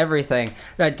everything.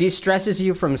 That de-stresses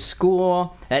you from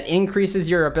school. That increases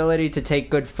your ability to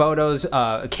take good photos,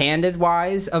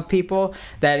 candid-wise, of people.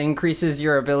 That increases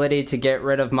your ability to get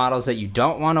rid of models that you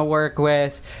don't want to work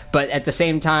with. But at the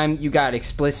same time, you got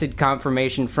explicit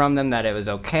confirmation from them that it was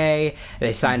okay.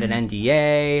 They signed an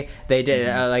NDA. They did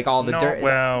like all the dirt.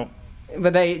 Well,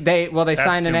 but they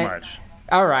signed an. That's too much.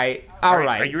 All right.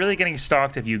 Are you really getting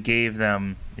stalked if you gave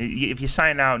them? If you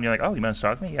sign out and you're like, "Oh, you want to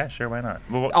stalk me? Yeah, sure, why not?"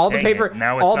 Well, all the paper.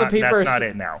 That's not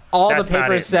it now. All the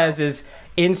paper says is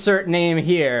insert name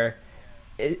here.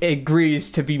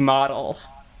 Agrees to be model,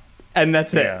 and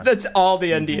that's it. That's all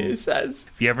the NDA says.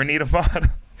 If you ever need a model,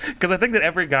 because I think that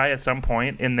every guy at some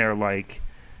point in their like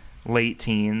late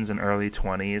teens and early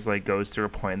 20s like goes through a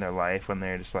point in their life when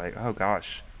they're just like, "Oh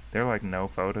gosh, there are like no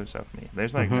photos of me.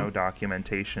 There's like no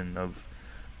documentation of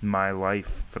my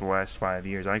life for the last 5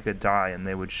 years. I could die and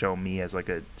they would show me as like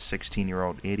a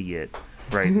 16-year-old idiot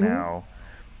right now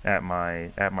at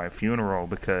my funeral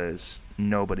because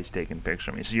nobody's taking pictures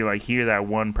of me." So you like hear that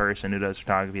one person who does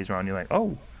photography is around, you're like,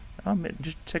 "Oh,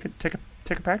 just take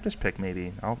a practice pic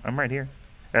maybe. I'm right here."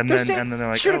 And then they're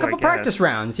like, shoot a couple practice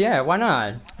rounds. Yeah, why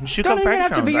not? Don't even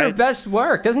have to be your best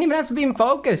work. Doesn't even have to be in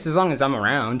focus as long as I'm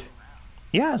around.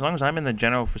 Yeah, as long as I'm in the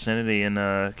general vicinity and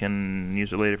can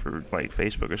use it later for like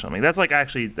Facebook or something. That's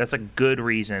a good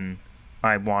reason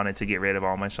I wanted to get rid of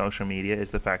all my social media,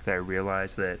 is the fact that I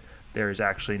realized that there is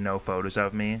actually no photos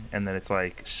of me, and that it's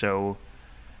like so.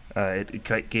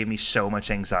 It gave me so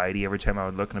much anxiety every time I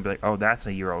would look and I'd be like, "Oh, that's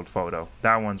a year-old photo.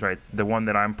 That one's right. The one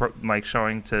that I'm like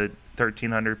showing to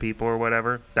 1,300 people or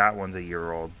whatever. That one's a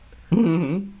year-old."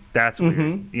 That's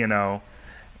weird, you know.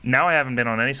 Now I haven't been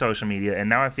on any social media, and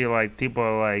now I feel like people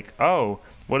are like, "Oh,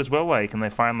 what is Will like?" And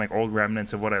they find like old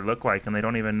remnants of what I look like, and they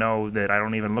don't even know that I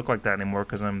don't even look like that anymore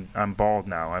because I'm bald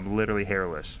now. I'm literally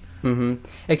hairless.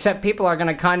 Except people are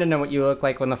gonna kind of know what you look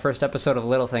like when the first episode of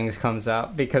Little Things comes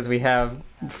out, because we have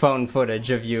phone footage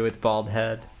of you with bald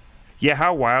head. Yeah,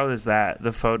 how wild is that?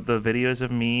 The videos of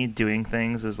me doing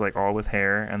things is like all with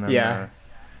hair, and then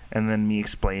and then me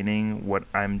explaining what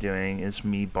I'm doing is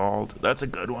me bald. That's a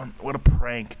good one. What a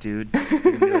prank, dude.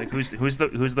 Like, who's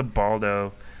the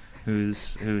baldo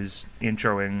who's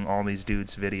introing all these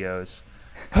dudes' videos?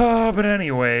 Oh, but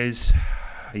anyways,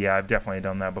 yeah, I've definitely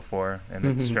done that before, and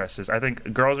it stresses. I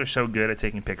think girls are so good at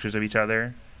taking pictures of each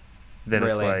other that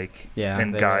it's like,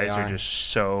 and guys are just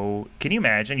so. Can you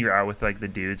imagine you're out with like the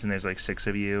dudes and there's like 6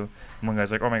 of you, and one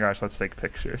guy's like, "Oh my gosh, let's take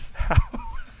pictures."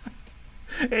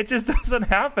 It just doesn't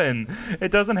happen.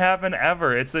 It doesn't happen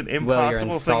ever. It's an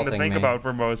impossible thing to think about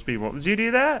for most people. Did you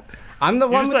do that? I'm the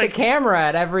one with the camera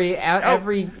at every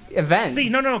event. See,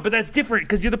 no, but that's different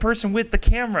because you're the person with the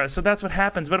camera, so that's what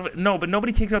happens. But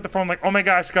nobody takes out the phone like, "Oh my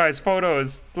gosh, guys,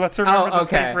 photos. Let's remember this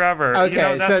day forever." Okay, you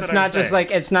know, so it's not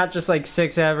just like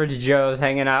 6 average Joes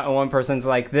hanging out, and one person's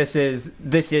like, "This is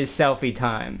selfie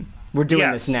time. We're doing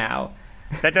this now."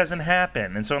 That doesn't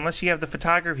happen. And so unless you have the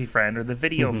photography friend or the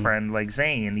video friend like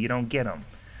Zane, you don't get them.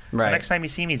 Right. So next time you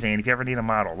see me, Zane, if you ever need a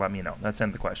model, let me know. That's the end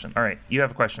of the question. All right, you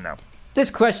have a question now.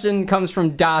 This question comes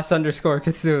from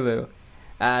Das_Cthulhu.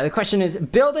 The question is,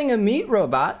 building a meat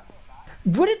robot,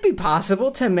 would it be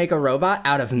possible to make a robot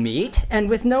out of meat and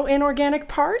with no inorganic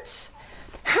parts?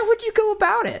 How would you go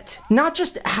about it? Not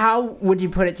just how would you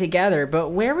put it together, but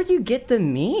where would you get the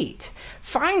meat?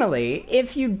 Finally,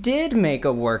 if you did make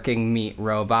a working meat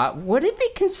robot, would it be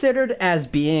considered as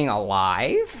being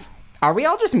alive? Are we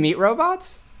all just meat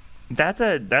robots? That's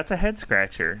a head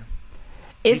scratcher.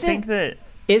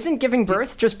 Isn't giving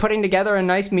birth just putting together a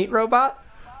nice meat robot?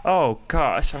 Oh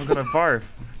gosh, I'm gonna barf.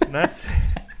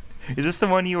 Is this the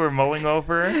one you were mulling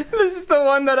over? This is the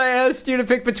one that I asked you to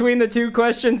pick between the 2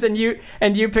 questions, and you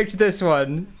picked this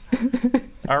one.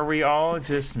 Are we all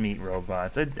just meat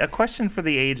robots? A question for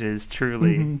the ages,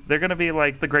 truly. They're going to be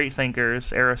like the great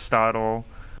thinkers, Aristotle,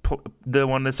 the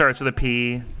one that starts with a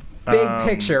P. Big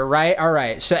picture, right? All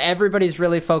right. So everybody's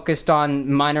really focused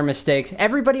on minor mistakes.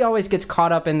 Everybody always gets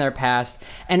caught up in their past,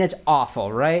 and it's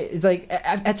awful, right? It's like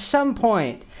at some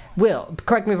point, Will,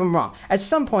 correct me if I'm wrong, at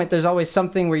some point there's always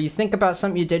something where you think about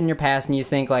something you did in your past and you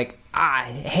think like, I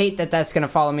hate that that's going to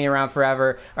follow me around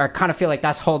forever, or I kind of feel like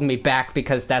that's holding me back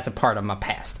because that's a part of my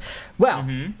past. Well,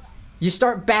 you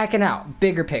start backing out,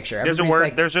 bigger picture. There's a word.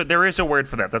 Like, there is a word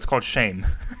for that. That's called shame.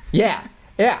 Yeah.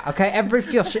 Okay. Everybody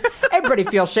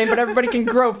feels shame, but everybody can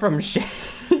grow from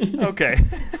shame. Okay.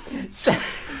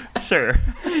 Sure.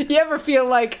 You ever feel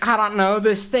like, I don't know,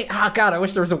 this thing, oh God, I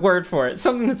wish there was a word for it.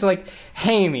 Something that's like,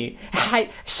 hamey. I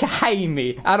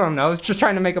don't know, just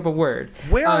trying to make up a word.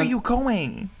 Where are you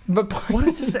going? What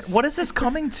Is this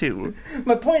coming to?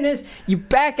 My point is, you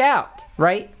back out,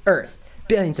 right? Earth,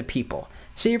 billions of people.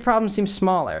 So your problem seems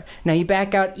smaller. Now you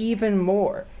back out even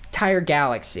more. Entire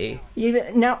galaxy.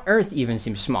 Now Earth even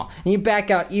seems small. And you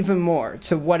back out even more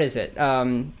to, what is it?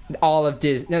 All of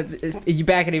Disney. You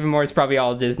back it even more, it's probably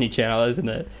all Disney Channel, isn't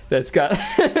it? That's got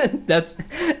that's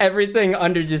everything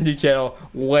under Disney Channel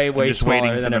way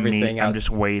smaller than everything else. I'm just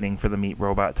waiting for the Meat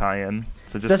Robot tie-in.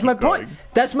 So just That's my going. point.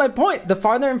 That's my point. The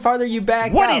farther and farther you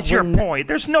back out. What is your point?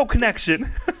 There's no connection.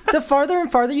 The farther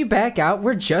and farther you back out,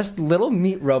 we're just little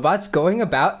meat robots going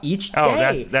about each day. Oh,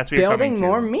 that's what you're building coming to.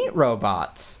 more meat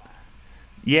robots.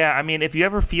 Yeah, I mean, if you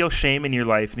ever feel shame in your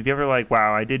life, and if you ever like,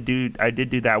 wow, I did do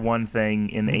that one thing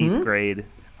in the 8th grade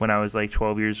when I was like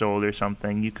 12 years old or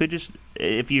something, you could just,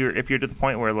 if you're to the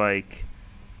point where like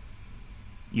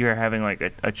you're having like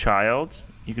a child,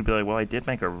 you could be like, well, I did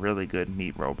make a really good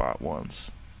meat robot once.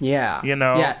 Yeah. You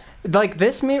know? Yeah. Like,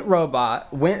 this meat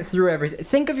robot went through everything.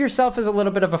 Think of yourself as a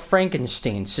little bit of a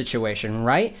Frankenstein situation,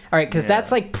 right? All right, because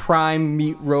that's like prime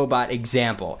meat robot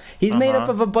example. He's made up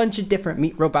of a bunch of different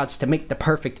meat robots to make the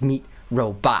perfect meat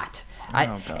robot.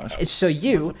 Oh, gosh. So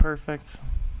you... Was it perfect?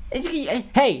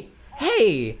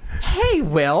 Hey,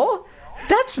 Will...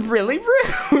 That's really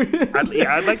rude.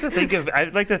 I'd like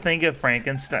to think of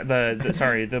Frankenstein,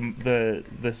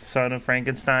 the son of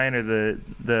Frankenstein, or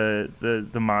the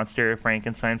monster of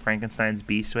Frankenstein, Frankenstein's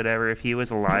beast, whatever. If he was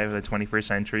alive in the 21st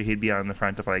century, he'd be on the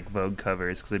front of like Vogue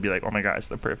covers because they'd be like, "Oh my gosh,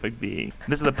 the perfect being.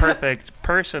 This is the perfect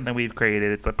person that we've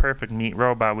created. It's the perfect meat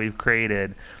robot we've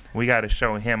created. We got to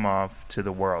show him off to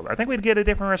the world." I think we'd get a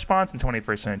different response in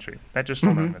 21st century. That just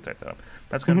hold on, I'm gonna type that up.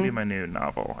 That's gonna be my new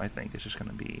novel. I think it's just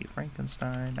gonna be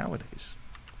Frankenstein nowadays.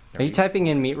 Are you typing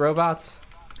in meat robots?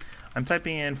 I'm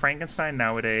typing in Frankenstein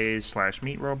nowadays /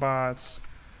 meat robots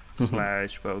 /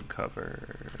 Vogue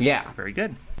cover. Yeah. Very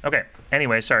good. Okay.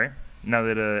 Anyway, sorry. Now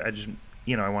that I just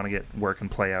I want to get work and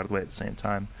play out of the way at the same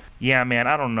time. Yeah, man.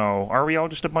 I don't know. Are we all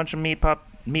just a bunch of meat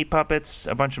puppets?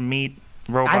 A bunch of meat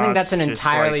robots? I think that's an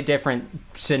entirely different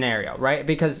scenario, right?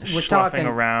 Because we're talking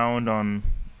around on.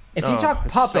 If you talk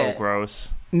puppet, it's so gross.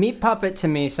 Meat puppet to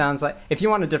me sounds like. If you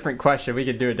want a different question, we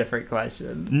could do a different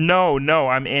question. No,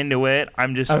 I'm into it.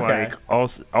 I'm just okay. like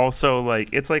also like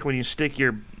it's like when you stick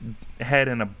your head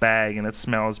in a bag and it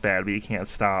smells bad, but you can't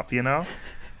stop. You know?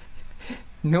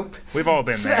 Nope. We've all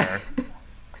been there.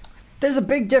 There's a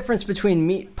big difference between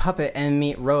meat puppet and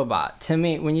meat robot. To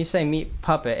me, when you say meat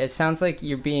puppet, it sounds like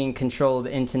you're being controlled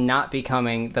into not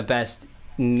becoming the best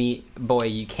meat boy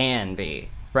you can be,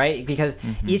 right? Because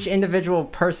each individual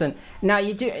person, now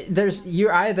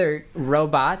you're either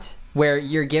robot, where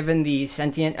you're given the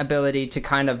sentient ability to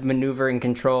kind of maneuver and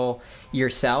control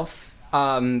yourself,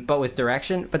 but with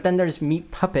direction. But then there's meat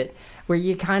puppet, where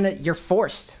you're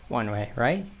forced one way,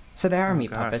 right? So there are meat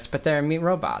puppets, but there are meat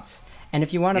robots. And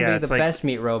if you want to be the best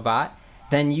meat robot,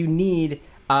 then you need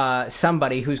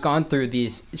somebody who's gone through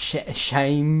these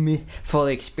shameful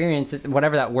experiences,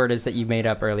 whatever that word is that you made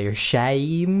up earlier.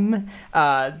 Shame.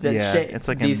 It's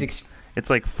like it's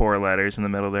like 4 letters in the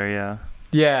middle there. Yeah.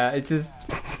 Yeah, it's just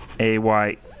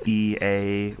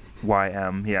AYEAYM.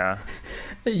 Yeah.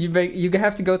 You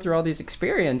have to go through all these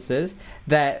experiences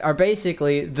that are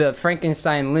basically the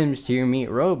Frankenstein limbs to your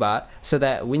meat robot, so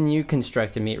that when you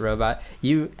construct a meat robot,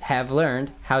 you have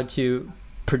learned how to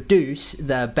produce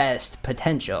the best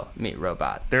potential meat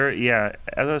robot. As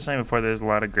I was saying before, there's a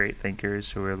lot of great thinkers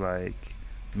who are like,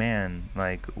 man,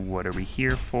 like, what are we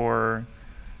here for?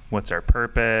 What's our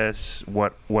purpose?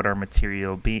 What our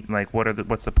material be like?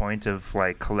 What's the point of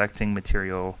like collecting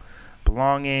material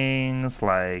belongings?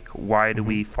 Like, why do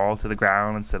we fall to the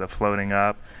ground instead of floating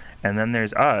up? And then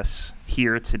there's us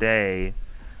here today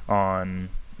on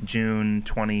June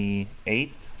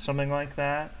 28th, something like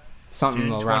that. Something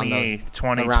June around 28th,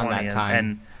 2020, around that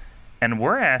time. And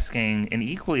we're asking an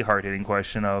equally hard-hitting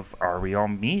question of, are we all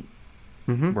meat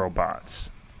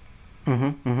robots?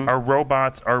 Are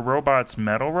robots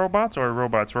metal robots, or are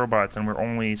robots, and we're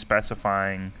only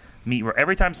specifying meat?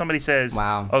 Every time somebody says,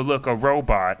 wow, oh, look, a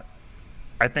robot,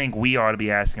 I think we ought to be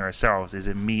asking ourselves, is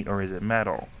it meat or is it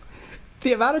metal?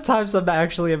 The amount of times I'm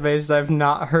actually amazed I've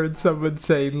not heard someone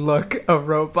say, "Look, a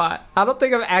robot." I don't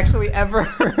think I've actually ever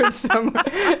heard someone.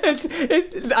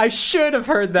 I should have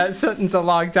heard that sentence a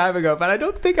long time ago, but I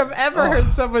don't think I've ever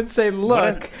heard someone say,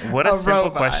 "Look, what a simple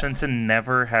robot." question to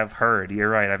never have heard. You're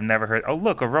right. I've never heard. Oh,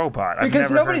 look, a robot. Because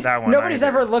I've never heard that one nobody's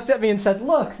either. ever looked at me and said,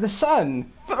 "Look, the sun."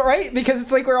 Right? Because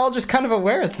it's like we're all just kind of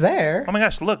aware it's there. Oh my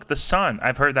gosh, look, the sun.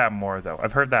 I've heard that more though.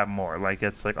 I've heard that more. Like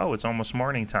it's like, oh, it's almost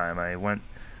morning time.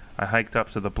 I hiked up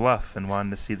to the bluff and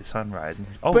wanted to see the sunrise.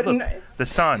 Oh, But look, the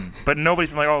sun. But nobody's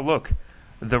been like, oh, look,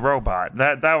 the robot.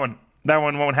 That one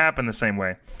won't happen the same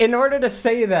way. In order to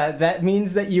say that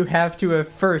means that you have to have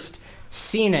first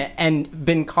seen it and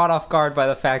been caught off guard by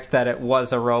the fact that it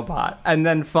was a robot, and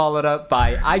then followed up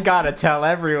by, I gotta tell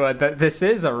everyone that this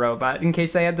is a robot in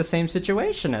case they had the same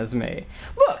situation as me.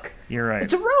 Look, You're right.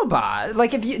 it's a robot.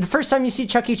 Like the first time you see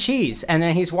Chuck E. Cheese, and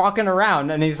then he's walking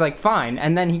around and he's like, fine,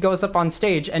 and then he goes up on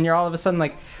stage and you're all of a sudden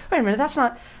like, wait a minute, that's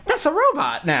a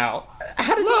robot now.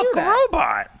 How did you do that? Look, a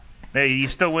robot. Hey, you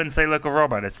still wouldn't say look a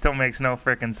robot. It still makes no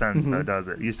freaking sense though, does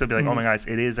it? You still be like, oh my gosh,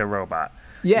 it is a robot.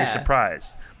 Yeah. You're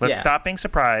surprised. Let's Yeah. stop being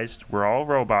surprised. We're all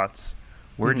robots.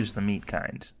 We're just the meat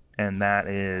kind. And that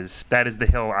is the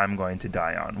hill I'm going to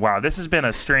die on. Wow, this has been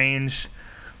a strange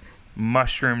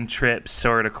mushroom trip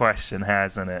sort of question,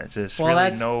 hasn't it? Just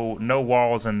really no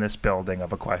walls in this building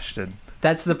of a question.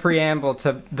 That's the preamble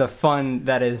to the fun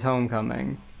that is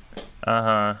Homecoming.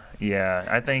 Yeah.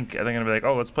 I think they're gonna be like,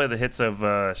 oh, let's play the hits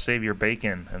of Save Your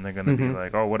Bacon, and they're gonna be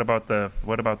like, oh, what about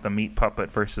the meat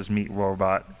puppet versus meat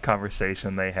robot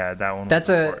conversation they had? That one.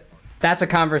 That's a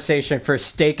conversation for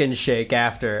Steak and Shake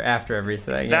after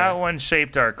everything. That one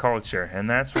shaped our culture, and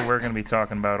that's what we're going to be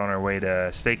talking about on our way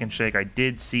to Steak and Shake. I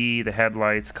did see the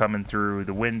headlights coming through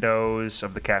the windows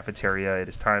of the cafeteria. It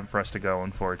is time for us to go,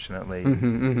 unfortunately.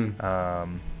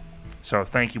 So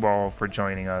thank you all for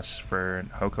joining us for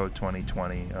Hoco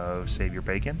 2020 of Save Your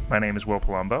Bacon. My name is Will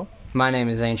Palumbo. My name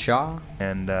is Zane Shaw.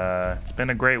 And it's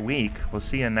been a great week. We'll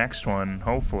see you next one,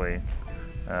 hopefully.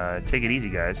 Take it easy,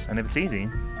 guys. And if it's easy,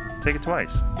 take it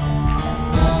twice.